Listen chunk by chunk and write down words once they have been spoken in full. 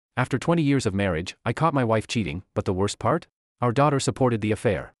After 20 years of marriage, I caught my wife cheating, but the worst part? Our daughter supported the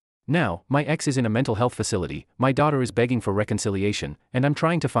affair. Now, my ex is in a mental health facility, my daughter is begging for reconciliation, and I'm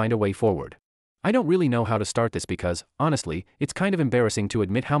trying to find a way forward. I don't really know how to start this because, honestly, it's kind of embarrassing to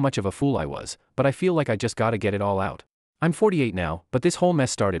admit how much of a fool I was, but I feel like I just gotta get it all out. I'm 48 now, but this whole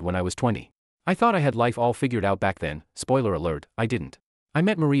mess started when I was 20. I thought I had life all figured out back then. Spoiler alert, I didn't. I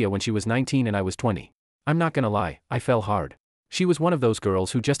met Maria when she was 19 and I was 20. I'm not gonna lie, I fell hard. She was one of those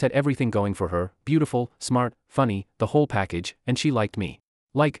girls who just had everything going for her, beautiful, smart, funny, the whole package, and she liked me.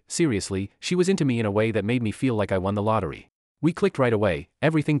 Like, seriously, she was into me in a way that made me feel like I won the lottery. We clicked right away,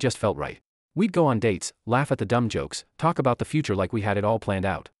 everything just felt right. We'd go on dates, laugh at the dumb jokes, talk about the future like we had it all planned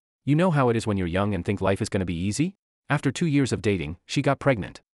out. You know how it is when you're young and think life is gonna be easy? After 2 years of dating, she got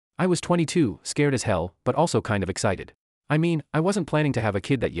pregnant. I was 22, scared as hell, but also kind of excited. I mean, I wasn't planning to have a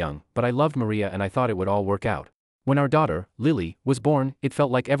kid that young, but I loved Maria and I thought it would all work out. When our daughter, Lily, was born, it felt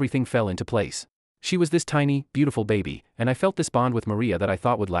like everything fell into place. She was this tiny, beautiful baby, and I felt this bond with Maria that I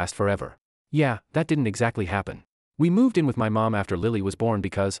thought would last forever. Yeah, that didn't exactly happen. We moved in with my mom after Lily was born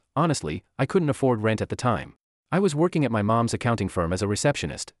because, honestly, I couldn't afford rent at the time. I was working at my mom's accounting firm as a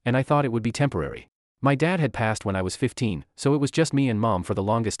receptionist, and I thought it would be temporary. My dad had passed when I was 15, so it was just me and mom for the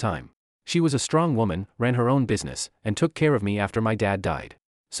longest time. She was a strong woman, ran her own business, and took care of me after my dad died.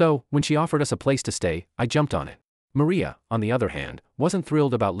 So, when she offered us a place to stay, I jumped on it. Maria, on the other hand, wasn't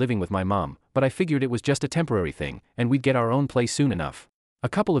thrilled about living with my mom, but I figured it was just a temporary thing, and we'd get our own place soon enough. A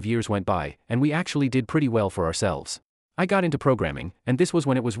couple of years went by, and we actually did pretty well for ourselves. I got into programming, and this was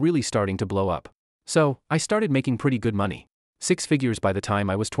when it was really starting to blow up. So, I started making pretty good money. 6 figures by the time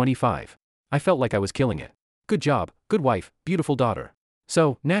I was 25. I felt like I was killing it. Good job, good wife, beautiful daughter.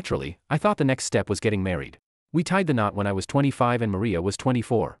 So, naturally, I thought the next step was getting married. We tied the knot when I was 25 and Maria was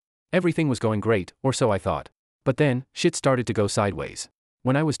 24. Everything was going great, or so I thought. But then, shit started to go sideways.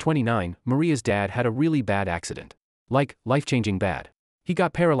 When I was 29, Maria's dad had a really bad accident. Like, life-changing bad. He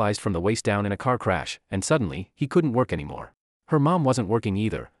got paralyzed from the waist down in a car crash, and suddenly, he couldn't work anymore. Her mom wasn't working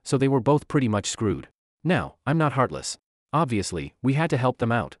either, so they were both pretty much screwed. Now, I'm not heartless. Obviously, we had to help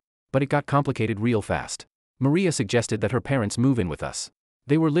them out. But it got complicated real fast. Maria suggested that her parents move in with us.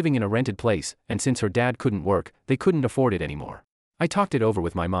 They were living in a rented place, and since her dad couldn't work, they couldn't afford it anymore. I talked it over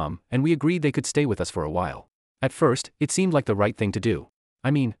with my mom, and we agreed they could stay with us for a while. At first, it seemed like the right thing to do.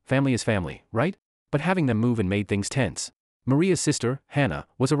 I mean, family is family, right? But having them move in made things tense. Maria's sister, Hannah,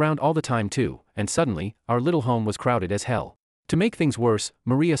 was around all the time too, and suddenly, our little home was crowded as hell. To make things worse,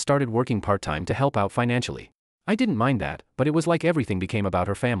 Maria started working part-time to help out financially. I didn't mind that, but it was like everything became about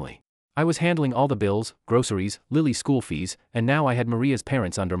her family. I was handling all the bills, groceries, Lily's school fees, and now I had Maria's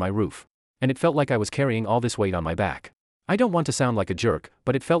parents under my roof. And it felt like I was carrying all this weight on my back. I don't want to sound like a jerk,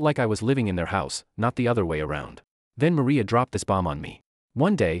 but it felt like I was living in their house, not the other way around. Then Maria dropped this bomb on me.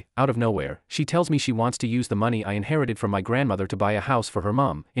 One day, out of nowhere, she tells me she wants to use the money I inherited from my grandmother to buy a house for her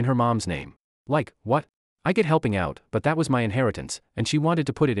mom, in her mom's name. Like, what? I get helping out, but that was my inheritance, and she wanted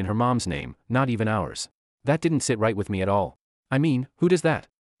to put it in her mom's name, not even ours. That didn't sit right with me at all. I mean, who does that?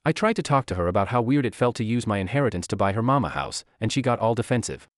 I tried to talk to her about how weird it felt to use my inheritance to buy her mom a house, and she got all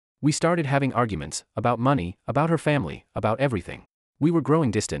defensive. We started having arguments, about money, about her family, about everything. We were growing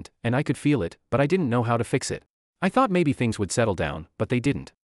distant, and I could feel it, but I didn't know how to fix it. I thought maybe things would settle down, but they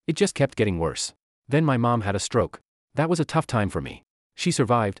didn't. It just kept getting worse. Then my mom had a stroke. That was a tough time for me. She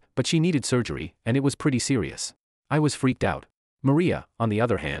survived, but she needed surgery, and it was pretty serious. I was freaked out. Maria, on the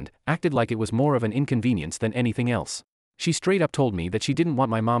other hand, acted like it was more of an inconvenience than anything else. She straight up told me that she didn't want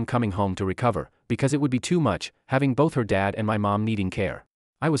my mom coming home to recover, because it would be too much, having both her dad and my mom needing care.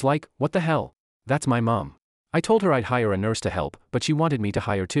 I was like, what the hell? That's my mom. I told her I'd hire a nurse to help, but she wanted me to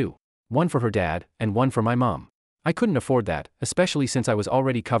hire 2. One for her dad, and one for my mom. I couldn't afford that, especially since I was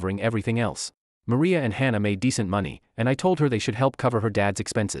already covering everything else. Maria and Hannah made decent money, and I told her they should help cover her dad's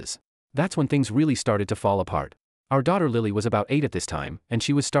expenses. That's when things really started to fall apart. Our daughter Lily was about 8 at this time, and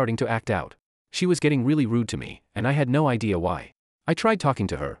she was starting to act out. She was getting really rude to me, and I had no idea why. I tried talking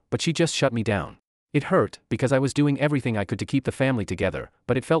to her, but she just shut me down. It hurt, because I was doing everything I could to keep the family together,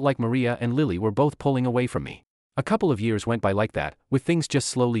 but it felt like Maria and Lily were both pulling away from me. A couple of years went by like that, with things just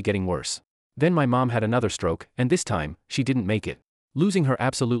slowly getting worse. Then my mom had another stroke, and this time, she didn't make it. Losing her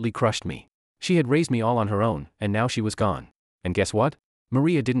absolutely crushed me. She had raised me all on her own, and now she was gone. And guess what?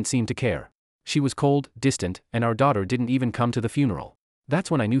 Maria didn't seem to care. She was cold, distant, and our daughter didn't even come to the funeral.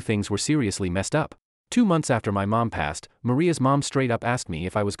 That's when I knew things were seriously messed up. 2 months after my mom passed, Maria's mom straight up asked me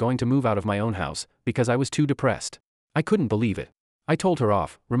if I was going to move out of my own house, because I was too depressed. I couldn't believe it. I told her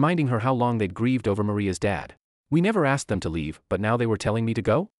off, reminding her how long they'd grieved over Maria's dad. We never asked them to leave, but now they were telling me to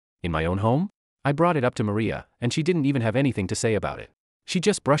go? In my own home? I brought it up to Maria, and she didn't even have anything to say about it. She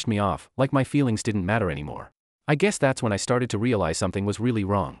just brushed me off, like my feelings didn't matter anymore. I guess that's when I started to realize something was really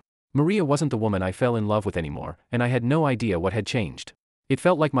wrong. Maria wasn't the woman I fell in love with anymore, and I had no idea what had changed. It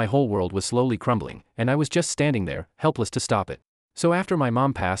felt like my whole world was slowly crumbling, and I was just standing there, helpless to stop it. So after my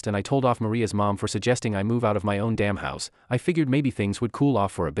mom passed and I told off Maria's mom for suggesting I move out of my own damn house, I figured maybe things would cool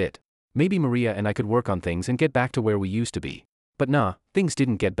off for a bit. Maybe Maria and I could work on things and get back to where we used to be. But nah, things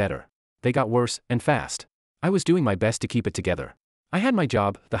didn't get better. They got worse, and fast. I was doing my best to keep it together. I had my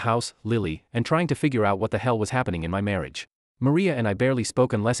job, the house, Lily, and trying to figure out what the hell was happening in my marriage. Maria and I barely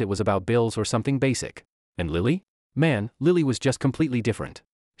spoke unless it was about bills or something basic. And Lily? Man, Lily was just completely different.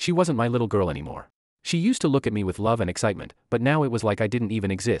 She wasn't my little girl anymore. She used to look at me with love and excitement, but now it was like I didn't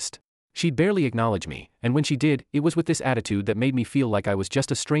even exist. She'd barely acknowledge me, and when she did, it was with this attitude that made me feel like I was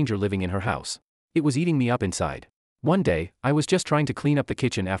just a stranger living in her house. It was eating me up inside. One day, I was just trying to clean up the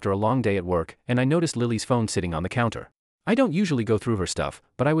kitchen after a long day at work, and I noticed Lily's phone sitting on the counter. I don't usually go through her stuff,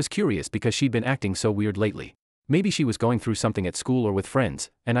 but I was curious because she'd been acting so weird lately. Maybe she was going through something at school or with friends,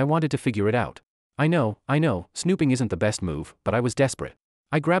 and I wanted to figure it out. I know, snooping isn't the best move, but I was desperate.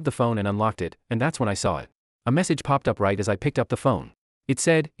 I grabbed the phone and unlocked it, and that's when I saw it. A message popped up right as I picked up the phone. It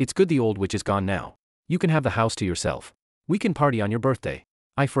said, "It's good the old witch is gone now. You can have the house to yourself. We can party on your birthday."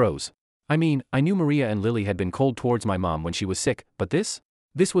 I froze. I mean, I knew Maria and Lily had been cold towards my mom when she was sick, but this?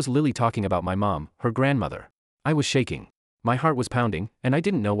 This was Lily talking about my mom, her grandmother. I was shaking. My heart was pounding, and I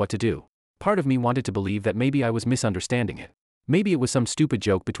didn't know what to do. Part of me wanted to believe that maybe I was misunderstanding it. Maybe it was some stupid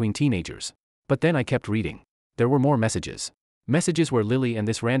joke between teenagers. But then I kept reading. There were more messages. Messages where Lily and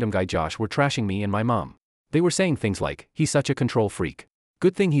this random guy Josh were trashing me and my mom. They were saying things like, "He's such a control freak.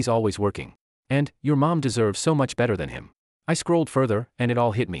 Good thing he's always working." And, "Your mom deserves so much better than him." I scrolled further, and it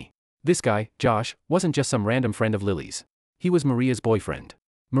all hit me. This guy, Josh, wasn't just some random friend of Lily's. He was Maria's boyfriend.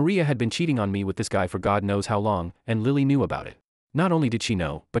 Maria had been cheating on me with this guy for God knows how long, and Lily knew about it. Not only did she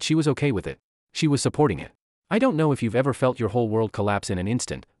know, but she was okay with it. She was supporting it. I don't know if you've ever felt your whole world collapse in an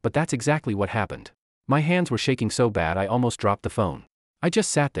instant, but that's exactly what happened. My hands were shaking so bad I almost dropped the phone. I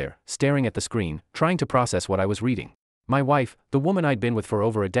just sat there, staring at the screen, trying to process what I was reading. My wife, the woman I'd been with for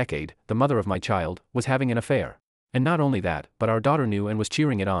over a decade, the mother of my child, was having an affair. And not only that, but our daughter knew and was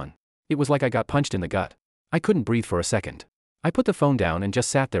cheering it on. It was like I got punched in the gut. I couldn't breathe for a second. I put the phone down and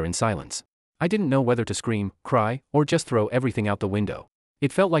just sat there in silence. I didn't know whether to scream, cry, or just throw everything out the window.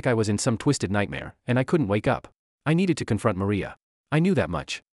 It felt like I was in some twisted nightmare, and I couldn't wake up. I needed to confront Maria. I knew that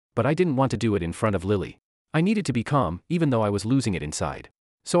much. But I didn't want to do it in front of Lily. I needed to be calm, even though I was losing it inside.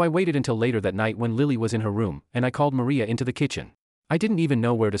 So I waited until later that night when Lily was in her room, and I called Maria into the kitchen. I didn't even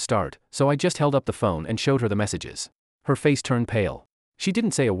know where to start, so I just held up the phone and showed her the messages. Her face turned pale. She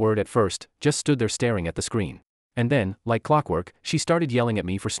didn't say a word at first, just stood there staring at the screen. And then, like clockwork, she started yelling at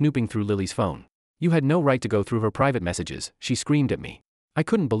me for snooping through Lily's phone. "You had no right to go through her private messages," she screamed at me. I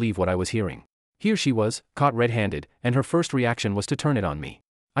couldn't believe what I was hearing. Here she was, caught red-handed, and her first reaction was to turn it on me.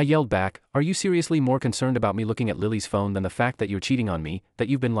 I yelled back, "Are you seriously more concerned about me looking at Lily's phone than the fact that you're cheating on me, that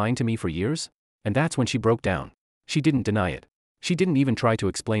you've been lying to me for years?" And that's when she broke down. She didn't deny it. She didn't even try to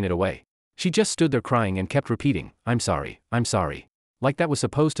explain it away. She just stood there crying and kept repeating, I'm sorry. Like that was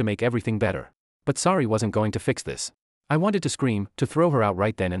supposed to make everything better. But sorry wasn't going to fix this. I wanted to scream, to throw her out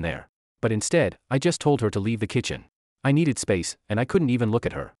right then and there. But instead, I just told her to leave the kitchen. I needed space, and I couldn't even look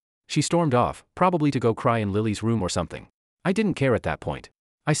at her. She stormed off, probably to go cry in Lily's room or something. I didn't care at that point.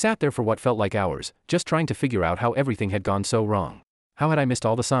 I sat there for what felt like hours, just trying to figure out how everything had gone so wrong. How had I missed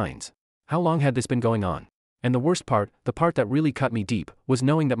all the signs? How long had this been going on? And the worst part, the part that really cut me deep, was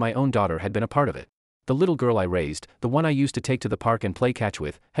knowing that my own daughter had been a part of it. The little girl I raised, the one I used to take to the park and play catch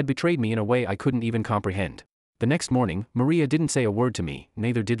with, had betrayed me in a way I couldn't even comprehend. The next morning, Maria didn't say a word to me,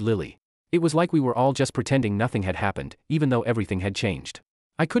 neither did Lily. It was like we were all just pretending nothing had happened, even though everything had changed.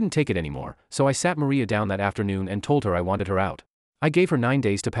 I couldn't take it anymore, so I sat Maria down that afternoon and told her I wanted her out. I gave her 9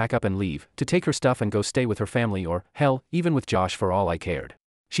 days to pack up and leave, to take her stuff and go stay with her family or, hell, even with Josh for all I cared.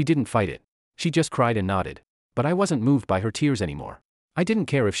 She didn't fight it. She just cried and nodded. But I wasn't moved by her tears anymore. I didn't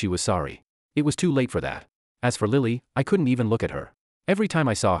care if she was sorry. It was too late for that. As for Lily, I couldn't even look at her. Every time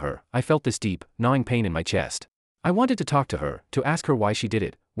I saw her, I felt this deep, gnawing pain in my chest. I wanted to talk to her, to ask her why she did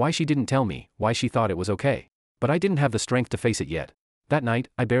it, why she didn't tell me, why she thought it was okay. But I didn't have the strength to face it yet. That night,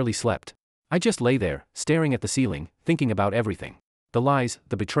 I barely slept. I just lay there, staring at the ceiling, thinking about everything. The lies,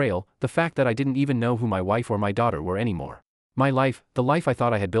 the betrayal, the fact that I didn't even know who my wife or my daughter were anymore. My life, the life I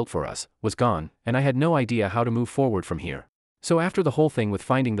thought I had built for us, was gone, and I had no idea how to move forward from here. So after the whole thing with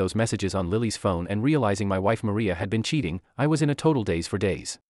finding those messages on Lily's phone and realizing my wife Maria had been cheating, I was in a total daze for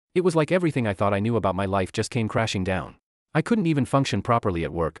days. It was like everything I thought I knew about my life just came crashing down. I couldn't even function properly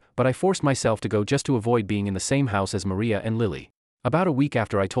at work, but I forced myself to go just to avoid being in the same house as Maria and Lily. About a week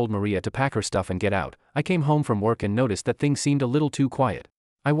after I told Maria to pack her stuff and get out, I came home from work and noticed that things seemed a little too quiet.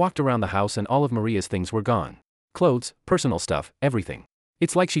 I walked around the house and all of Maria's things were gone. Clothes, personal stuff, everything.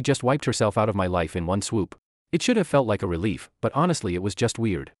 It's like she just wiped herself out of my life in one swoop. It should have felt like a relief, but honestly it was just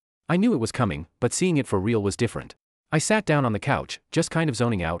weird. I knew it was coming, but seeing it for real was different. I sat down on the couch, just kind of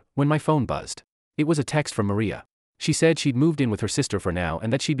zoning out, when my phone buzzed. It was a text from Maria. She said she'd moved in with her sister for now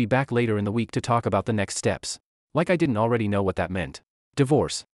and that she'd be back later in the week to talk about the next steps. Like I didn't already know what that meant.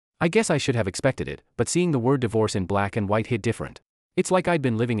 Divorce. I guess I should have expected it, but seeing the word divorce in black and white hit different. It's like I'd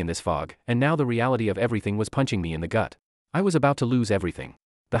been living in this fog, and now the reality of everything was punching me in the gut. I was about to lose everything.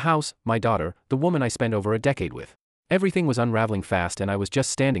 The house, my daughter, the woman I spent over a decade with. Everything was unraveling fast and I was just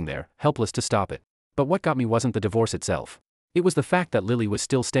standing there, helpless to stop it. But what got me wasn't the divorce itself. It was the fact that Lily was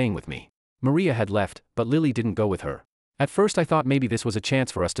still staying with me. Maria had left, but Lily didn't go with her. At first I thought maybe this was a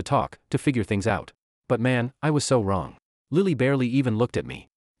chance for us to talk, to figure things out. But man, I was so wrong. Lily barely even looked at me.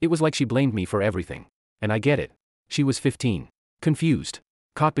 It was like she blamed me for everything. And I get it. She was 15. Confused.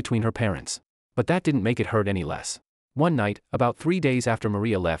 Caught between her parents. But that didn't make it hurt any less. One night, about 3 days after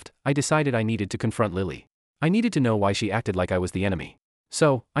Maria left, I decided I needed to confront Lily. I needed to know why she acted like I was the enemy.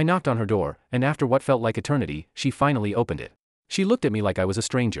 So, I knocked on her door, and after what felt like eternity, she finally opened it. She looked at me like I was a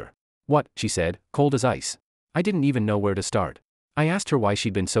stranger. "What?" she said, cold as ice. I didn't even know where to start. I asked her why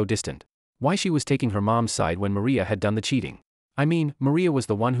she'd been so distant. Why she was taking her mom's side when Maria had done the cheating. I mean, Maria was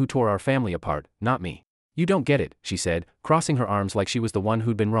the one who tore our family apart, not me. "You don't get it," she said, crossing her arms like she was the one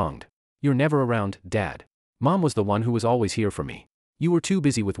who'd been wronged. "You're never around, Dad. Mom was the one who was always here for me. You were too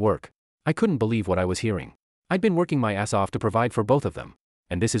busy with work." I couldn't believe what I was hearing. I'd been working my ass off to provide for both of them.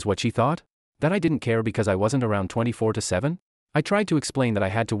 And this is what she thought? That I didn't care because I wasn't around 24/7? I tried to explain that I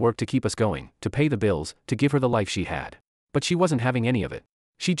had to work to keep us going, to pay the bills, to give her the life she had. But she wasn't having any of it.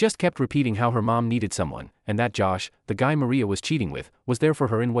 She just kept repeating how her mom needed someone, and that Josh, the guy Maria was cheating with, was there for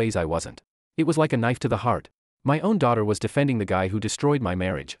her in ways I wasn't. It was like a knife to the heart. My own daughter was defending the guy who destroyed my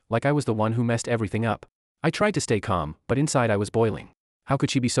marriage, like I was the one who messed everything up. I tried to stay calm, but inside I was boiling. How could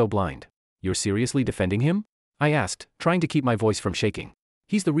she be so blind? "You're seriously defending him?" I asked, trying to keep my voice from shaking.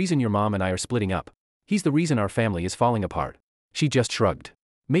 "He's the reason your mom and I are splitting up. He's the reason our family is falling apart." She just shrugged.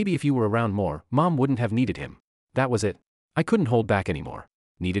 "Maybe if you were around more, Mom wouldn't have needed him." That was it. I couldn't hold back anymore.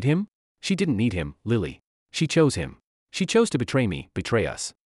 Needed him? She didn't need him, Lily. She chose him. She chose to betray me, betray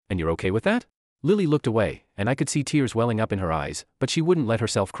us. "And you're okay with that?" Lily looked away, and I could see tears welling up in her eyes, but she wouldn't let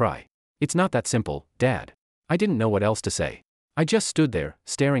herself cry. "It's not that simple, Dad." I didn't know what else to say. I just stood there,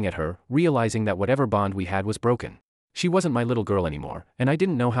 staring at her, realizing that whatever bond we had was broken. She wasn't my little girl anymore, and I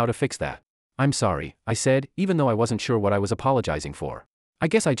didn't know how to fix that. "I'm sorry," I said, even though I wasn't sure what I was apologizing for. I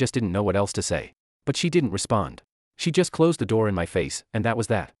guess I just didn't know what else to say. But she didn't respond. She just closed the door in my face, and that was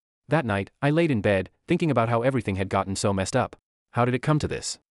that. That night, I laid in bed, thinking about how everything had gotten so messed up. How did it come to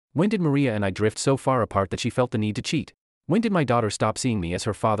this? When did Maria and I drift so far apart that she felt the need to cheat? When did my daughter stop seeing me as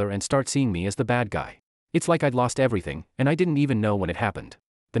her father and start seeing me as the bad guy? It's like I'd lost everything, and I didn't even know when it happened.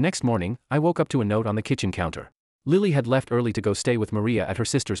 The next morning, I woke up to a note on the kitchen counter. Lily had left early to go stay with Maria at her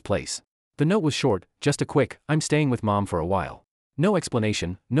sister's place. The note was short, just a quick, "I'm staying with Mom for a while." No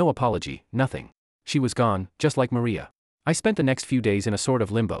explanation, no apology, nothing. She was gone, just like Maria. I spent the next few days in a sort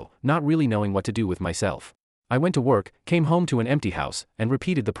of limbo, not really knowing what to do with myself. I went to work, came home to an empty house, and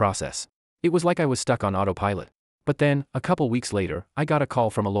repeated the process. It was like I was stuck on autopilot. But then, a couple weeks later, I got a call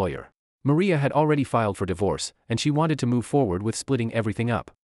from a lawyer. Maria had already filed for divorce, and she wanted to move forward with splitting everything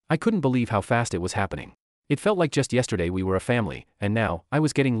up. I couldn't believe how fast it was happening. It felt like just yesterday we were a family, and now, I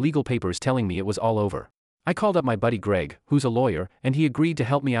was getting legal papers telling me it was all over. I called up my buddy Greg, who's a lawyer, and he agreed to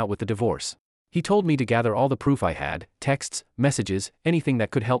help me out with the divorce. He told me to gather all the proof I had, texts, messages, anything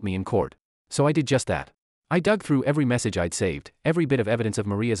that could help me in court. So I did just that. I dug through every message I'd saved, every bit of evidence of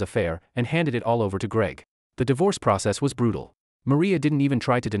Maria's affair, and handed it all over to Greg. The divorce process was brutal. Maria didn't even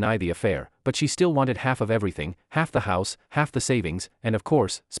try to deny the affair, but she still wanted half of everything, half the house, half the savings, and of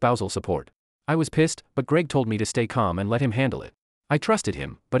course, spousal support. I was pissed, but Greg told me to stay calm and let him handle it. I trusted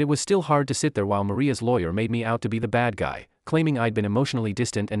him, but it was still hard to sit there while Maria's lawyer made me out to be the bad guy, claiming I'd been emotionally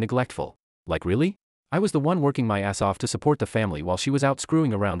distant and neglectful. Like really? I was the one working my ass off to support the family while she was out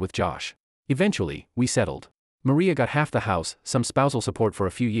screwing around with Josh. Eventually, we settled. Maria got half the house, some spousal support for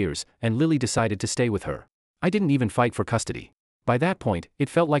a few years, and Lily decided to stay with her. I didn't even fight for custody. By that point, it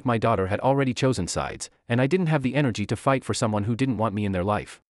felt like my daughter had already chosen sides, and I didn't have the energy to fight for someone who didn't want me in their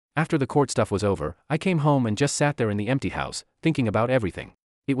life. After the court stuff was over, I came home and just sat there in the empty house, thinking about everything.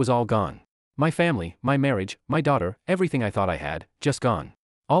 It was all gone. My family, my marriage, my daughter, everything I thought I had, just gone.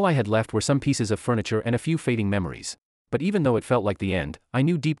 All I had left were some pieces of furniture and a few fading memories. But even though it felt like the end, I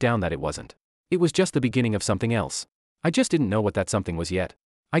knew deep down that it wasn't. It was just the beginning of something else. I just didn't know what that something was yet.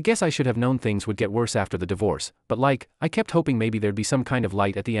 I guess I should have known things would get worse after the divorce, but I kept hoping maybe there'd be some kind of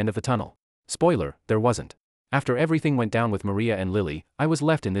light at the end of the tunnel. Spoiler, there wasn't. After everything went down with Maria and Lily, I was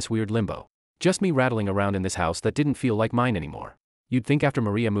left in this weird limbo. Just me rattling around in this house that didn't feel like mine anymore. You'd think after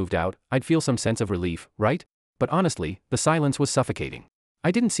Maria moved out, I'd feel some sense of relief, right? But honestly, the silence was suffocating.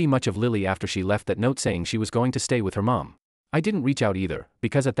 I didn't see much of Lily after she left that note saying she was going to stay with her mom. I didn't reach out either,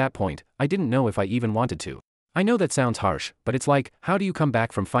 because at that point, I didn't know if I even wanted to. I know that sounds harsh, but it's like, how do you come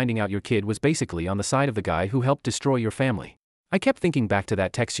back from finding out your kid was basically on the side of the guy who helped destroy your family? I kept thinking back to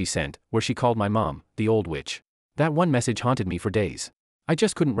that text she sent, where she called my mom, the old witch. That one message haunted me for days. I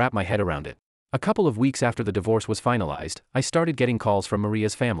just couldn't wrap my head around it. A couple of weeks after the divorce was finalized, I started getting calls from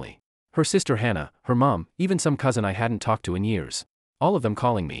Maria's family. Her sister Hannah, her mom, even some cousin I hadn't talked to in years. All of them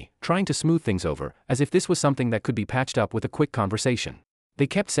calling me, trying to smooth things over, as if this was something that could be patched up with a quick conversation. They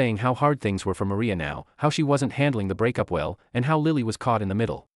kept saying how hard things were for Maria now, how she wasn't handling the breakup well, and how Lily was caught in the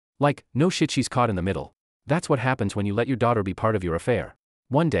middle. Like, no shit, she's caught in the middle. That's what happens when you let your daughter be part of your affair.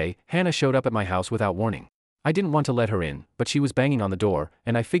 One day, Hannah showed up at my house without warning. I didn't want to let her in, but she was banging on the door,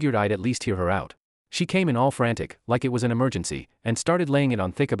 and I figured I'd at least hear her out. She came in all frantic, like it was an emergency, and started laying it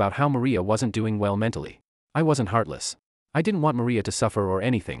on thick about how Maria wasn't doing well mentally. I wasn't heartless. I didn't want Maria to suffer or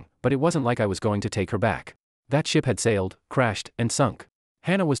anything, but it wasn't like I was going to take her back. That ship had sailed, crashed, and sunk.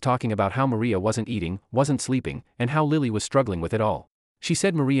 Hannah was talking about how Maria wasn't eating, wasn't sleeping, and how Lily was struggling with it all. She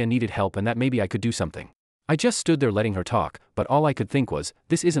said Maria needed help and that maybe I could do something. I just stood there letting her talk, but all I could think was,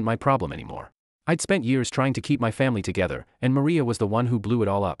 this isn't my problem anymore. I'd spent years trying to keep my family together, and Maria was the one who blew it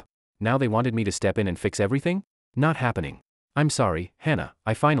all up. Now they wanted me to step in and fix everything? Not happening. I'm sorry, Hannah,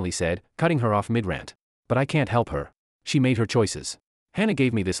 I finally said, cutting her off mid-rant. But I can't help her. She made her choices. Hannah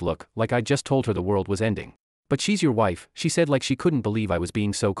gave me this look, like I'd just told her the world was ending. But she's your wife, she said like she couldn't believe I was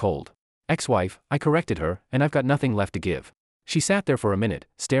being so cold. Ex-wife, I corrected her, and I've got nothing left to give. She sat there for a minute,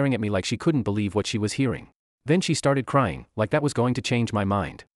 staring at me like she couldn't believe what she was hearing. Then she started crying, like that was going to change my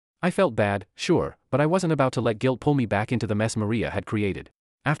mind. I felt bad, sure, but I wasn't about to let guilt pull me back into the mess Maria had created.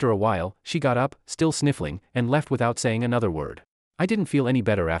 After a while, she got up, still sniffling, and left without saying another word. I didn't feel any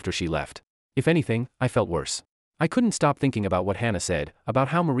better after she left. If anything, I felt worse. I couldn't stop thinking about what Hannah said, about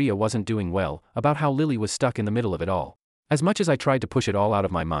how Maria wasn't doing well, about how Lily was stuck in the middle of it all. As much as I tried to push it all out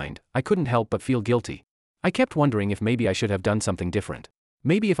of my mind, I couldn't help but feel guilty. I kept wondering if maybe I should have done something different.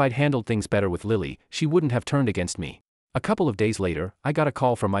 Maybe if I'd handled things better with Lily, she wouldn't have turned against me. A couple of days later, I got a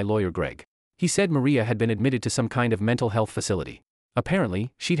call from my lawyer Greg. He said Maria had been admitted to some kind of mental health facility.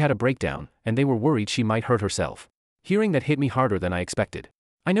 Apparently, she'd had a breakdown, and they were worried she might hurt herself. Hearing that hit me harder than I expected.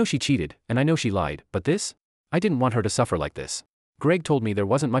 I know she cheated, and I know she lied, but this? I didn't want her to suffer like this. Greg told me there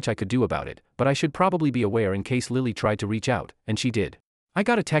wasn't much I could do about it, but I should probably be aware in case Lily tried to reach out, and she did. I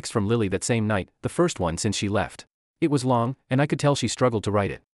got a text from Lily that same night, the first one since she left. It was long, and I could tell she struggled to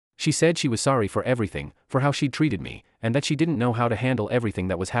write it. She said she was sorry for everything, for how she'd treated me, and that she didn't know how to handle everything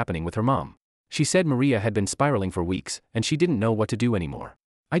that was happening with her mom. She said Maria had been spiraling for weeks, and she didn't know what to do anymore.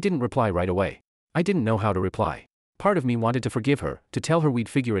 I didn't reply right away. I didn't know how to reply. Part of me wanted to forgive her, to tell her we'd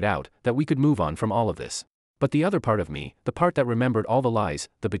figure it out, that we could move on from all of this. But the other part of me, the part that remembered all the lies,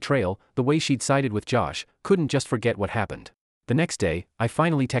 the betrayal, the way she'd sided with Josh, couldn't just forget what happened. The next day, I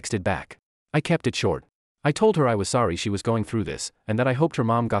finally texted back. I kept it short. I told her I was sorry she was going through this, and that I hoped her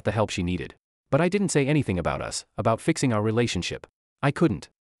mom got the help she needed. But I didn't say anything about us, about fixing our relationship. I couldn't.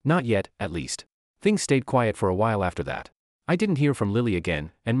 Not yet, at least. Things stayed quiet for a while after that. I didn't hear from Lily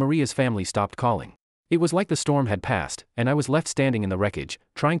again, and Maria's family stopped calling. It was like the storm had passed, and I was left standing in the wreckage,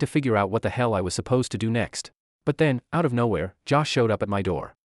 trying to figure out what the hell I was supposed to do next. But then, out of nowhere, Josh showed up at my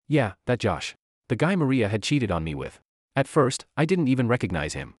door. Yeah, that Josh. The guy Maria had cheated on me with. At first, I didn't even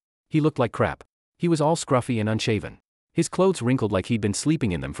recognize him. He looked like crap. He was all scruffy and unshaven. His clothes wrinkled like he'd been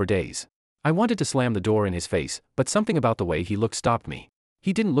sleeping in them for days. I wanted to slam the door in his face, but something about the way he looked stopped me.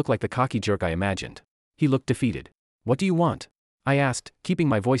 He didn't look like the cocky jerk I imagined. He looked defeated. What do you want? I asked, keeping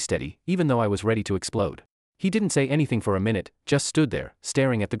my voice steady, even though I was ready to explode. He didn't say anything for a minute, just stood there,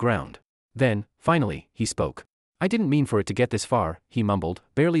 staring at the ground. Then, finally, he spoke. I didn't mean for it to get this far, he mumbled,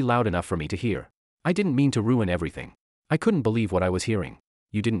 barely loud enough for me to hear. I didn't mean to ruin everything. I couldn't believe what I was hearing.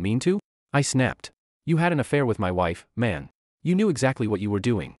 You didn't mean to? I snapped. You had an affair with my wife, man. You knew exactly what you were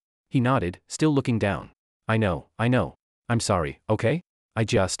doing. He nodded, still looking down. I know. I'm sorry, okay? I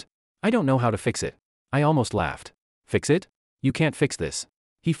don't know how to fix it. I almost laughed. Fix it? You can't fix this.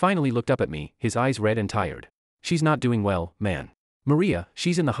 He finally looked up at me, his eyes red and tired. She's not doing well, man. Maria,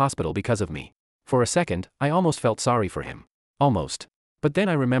 she's in the hospital because of me. For a second, I almost felt sorry for him. Almost. But then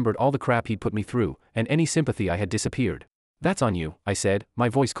I remembered all the crap he'd put me through, and any sympathy I had disappeared. That's on you, I said, my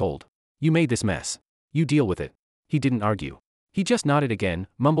voice cold. You made this mess. You deal with it. He didn't argue. He just nodded again,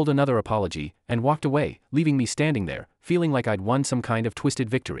 mumbled another apology, and walked away, leaving me standing there, feeling like I'd won some kind of twisted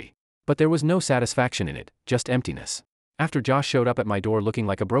victory. But there was no satisfaction in it, just emptiness. After Josh showed up at my door looking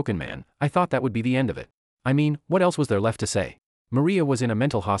like a broken man, I thought that would be the end of it. I mean, what else was there left to say? Maria was in a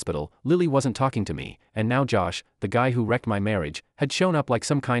mental hospital, Lily wasn't talking to me, and now Josh, the guy who wrecked my marriage, had shown up like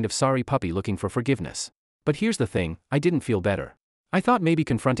some kind of sorry puppy looking for forgiveness. But here's the thing, I didn't feel better. I thought maybe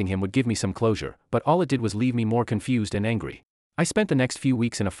confronting him would give me some closure, but all it did was leave me more confused and angry. I spent the next few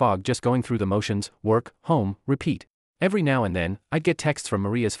weeks in a fog just going through the motions, work, home, repeat. Every now and then, I'd get texts from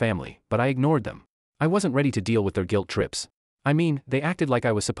Maria's family, but I ignored them. I wasn't ready to deal with their guilt trips. I mean, they acted like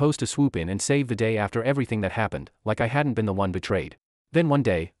I was supposed to swoop in and save the day after everything that happened, like I hadn't been the one betrayed. Then one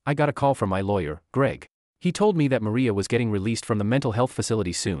day, I got a call from my lawyer, Greg. He told me that Maria was getting released from the mental health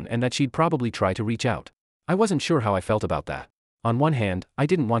facility soon and that she'd probably try to reach out. I wasn't sure how I felt about that. On one hand, I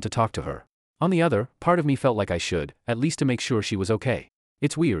didn't want to talk to her. On the other, part of me felt like I should, at least to make sure she was okay.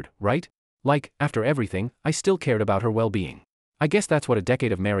 It's weird, right? Like, after everything, I still cared about her well-being. I guess that's what a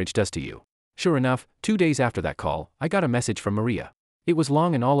decade of marriage does to you. Sure enough, 2 days after that call, I got a message from Maria. It was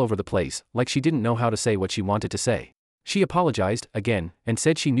long and all over the place, like she didn't know how to say what she wanted to say. She apologized, again, and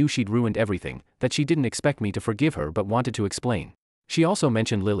said she knew she'd ruined everything, that she didn't expect me to forgive her but wanted to explain. She also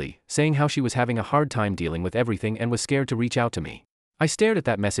mentioned Lily, saying how she was having a hard time dealing with everything and was scared to reach out to me. I stared at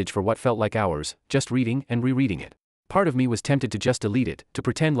that message for what felt like hours, just reading and rereading it. Part of me was tempted to just delete it, to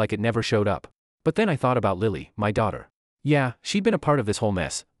pretend like it never showed up. But then I thought about Lily, my daughter. Yeah, she'd been a part of this whole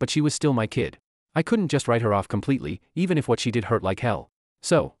mess, but she was still my kid. I couldn't just write her off completely, even if what she did hurt like hell.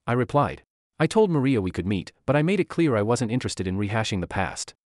 So, I replied. I told Maria we could meet, but I made it clear I wasn't interested in rehashing the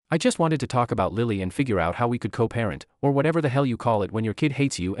past. I just wanted to talk about Lily and figure out how we could co-parent, or whatever the hell you call it when your kid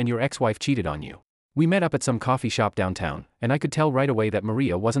hates you and your ex-wife cheated on you. We met up at some coffee shop downtown, and I could tell right away that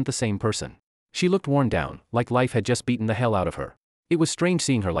Maria wasn't the same person. She looked worn down, like life had just beaten the hell out of her. It was strange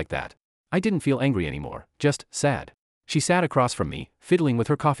seeing her like that. I didn't feel angry anymore, just sad. She sat across from me, fiddling with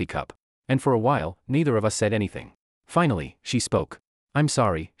her coffee cup. And for a while, neither of us said anything. Finally, she spoke. I'm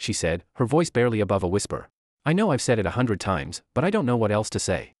sorry, she said, her voice barely above a whisper. I know I've said it 100 times, but I don't know what else to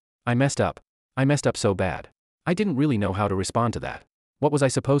say. I messed up. I messed up so bad. I didn't really know how to respond to that. What was I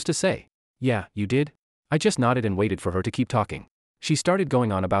supposed to say? Yeah, you did? I just nodded and waited for her to keep talking. She started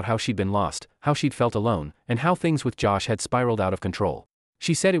going on about how she'd been lost, how she'd felt alone, and how things with Josh had spiraled out of control.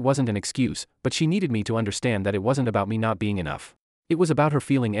 She said it wasn't an excuse, but she needed me to understand that it wasn't about me not being enough. It was about her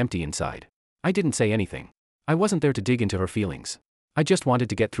feeling empty inside. I didn't say anything. I wasn't there to dig into her feelings. I just wanted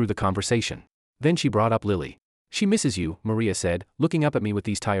to get through the conversation. Then she brought up Lily. She misses you, Maria said, looking up at me with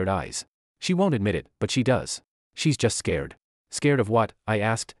these tired eyes. She won't admit it, but she does. She's just scared. Scared of what? I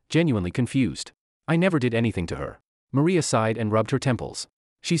asked, genuinely confused. I never did anything to her. Maria sighed and rubbed her temples.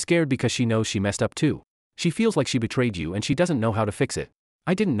 She's scared because she knows she messed up too. She feels like she betrayed you and she doesn't know how to fix it.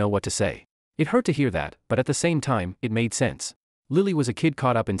 I didn't know what to say. It hurt to hear that, but at the same time, it made sense. Lily was a kid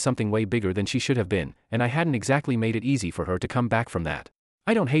caught up in something way bigger than she should have been, and I hadn't exactly made it easy for her to come back from that.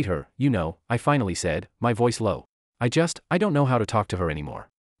 I don't hate her, you know, I finally said, my voice low. I don't know how to talk to her anymore.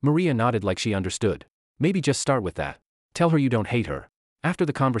 Maria nodded like she understood. Maybe just start with that. Tell her you don't hate her. After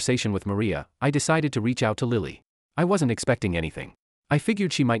the conversation with Maria, I decided to reach out to Lily. I wasn't expecting anything. I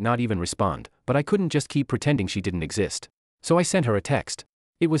figured she might not even respond, but I couldn't just keep pretending she didn't exist. So I sent her a text.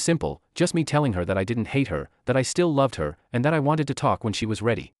 It was simple, just me telling her that I didn't hate her, that I still loved her, and that I wanted to talk when she was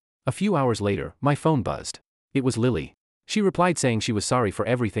ready. A few hours later, my phone buzzed. It was Lily. She replied saying she was sorry for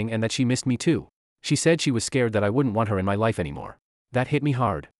everything and that she missed me too. She said she was scared that I wouldn't want her in my life anymore. That hit me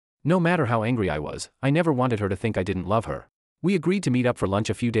hard. No matter how angry I was, I never wanted her to think I didn't love her. We agreed to meet up for lunch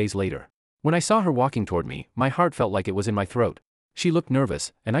a few days later. When I saw her walking toward me, my heart felt like it was in my throat. She looked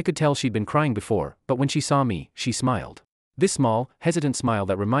nervous, and I could tell she'd been crying before, but when she saw me, she smiled. This small, hesitant smile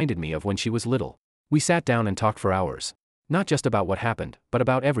that reminded me of when she was little. We sat down and talked for hours. Not just about what happened, but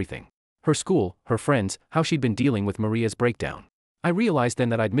about everything. Her school, her friends, how she'd been dealing with Maria's breakdown. I realized then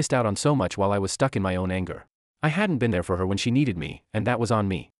that I'd missed out on so much while I was stuck in my own anger. I hadn't been there for her when she needed me, and that was on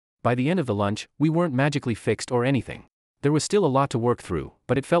me. By the end of the lunch, we weren't magically fixed or anything. There was still a lot to work through,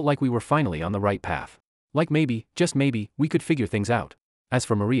 but it felt like we were finally on the right path. Like maybe, just maybe, we could figure things out. As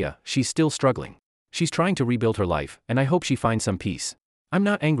for Maria, she's still struggling. She's trying to rebuild her life, and I hope she finds some peace. I'm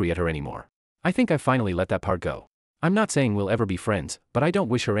not angry at her anymore. I think I've finally let that part go. I'm not saying we'll ever be friends, but I don't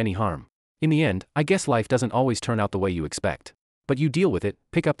wish her any harm. In the end, I guess life doesn't always turn out the way you expect. But you deal with it,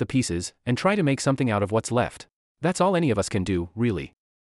 pick up the pieces, and try to make something out of what's left. That's all any of us can do, really.